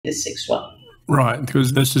the sixth one. Right,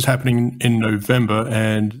 because this is happening in November,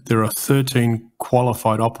 and there are 13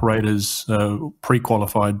 qualified operators,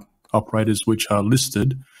 pre-qualified operators, which are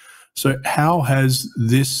listed. So how has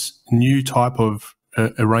this new type of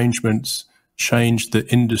arrangements changed the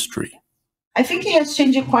industry? I think it has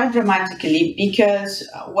changed quite dramatically, because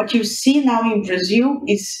what you see now in Brazil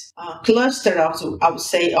is a cluster, I would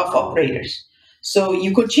say, of operators. So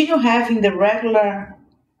you continue having the regular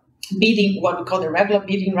bidding, what we call the regular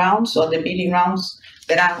bidding rounds, or the bidding rounds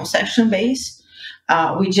that are concession based.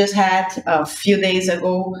 We just had a few days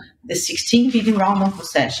ago the 16 bidding round on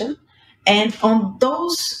concession. And on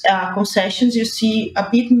those concessions, you see a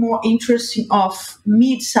bit more interest of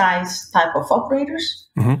mid-sized type of operators,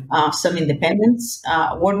 some independents,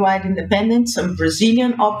 worldwide independents, some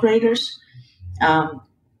Brazilian operators,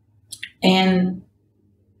 and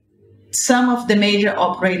some of the major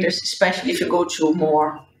operators, especially if you go to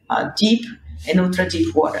more deep and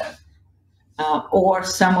ultra-deep water, or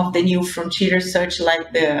some of the new frontiers, such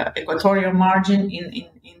like the equatorial margin in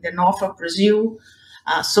the north of Brazil.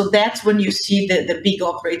 So that's when you see the big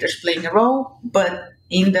operators playing a role. But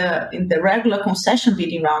in the regular concession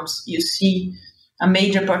bidding rounds, you see a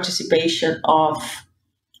major participation of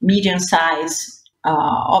medium-sized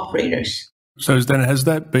operators. So then, has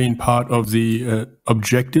that been part of the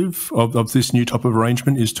objective of this new type of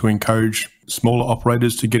arrangement, is to encourage smaller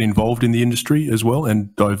operators to get involved in the industry as well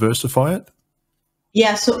and diversify it?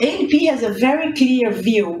 Yeah, so ANP has a very clear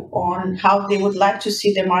view on how they would like to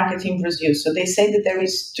see the market in Brazil. So they say that there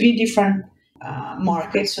is three different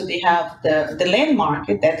markets. So they have the land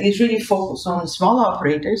market that is really focused on smaller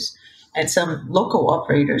operators and some local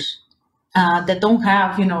operators that don't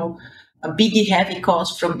have, a big heavy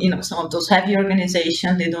cost from, some of those heavy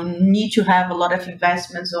organizations. They don't need to have a lot of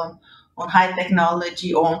investments on high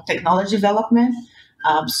technology or on technology development.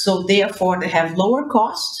 So therefore, they have lower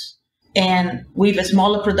costs. And with a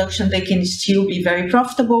smaller production, they can still be very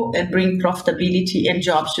profitable and bring profitability and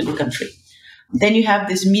jobs to the country. Then you have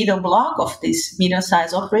this middle block of these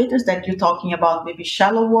medium-sized operators that you're talking about, maybe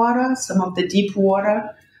shallow water, some of the deep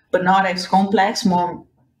water, but not as complex, more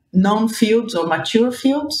known fields or mature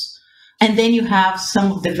fields. And then you have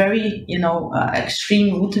some of the very,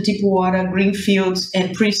 extreme ultra-deep water, green fields,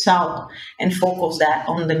 and pre-salt, and focus that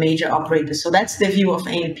on the major operators. So that's the view of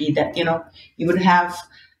ANP, that, you would have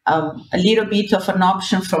a little bit of an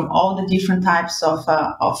option from all the different types of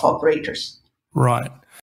operators. Right.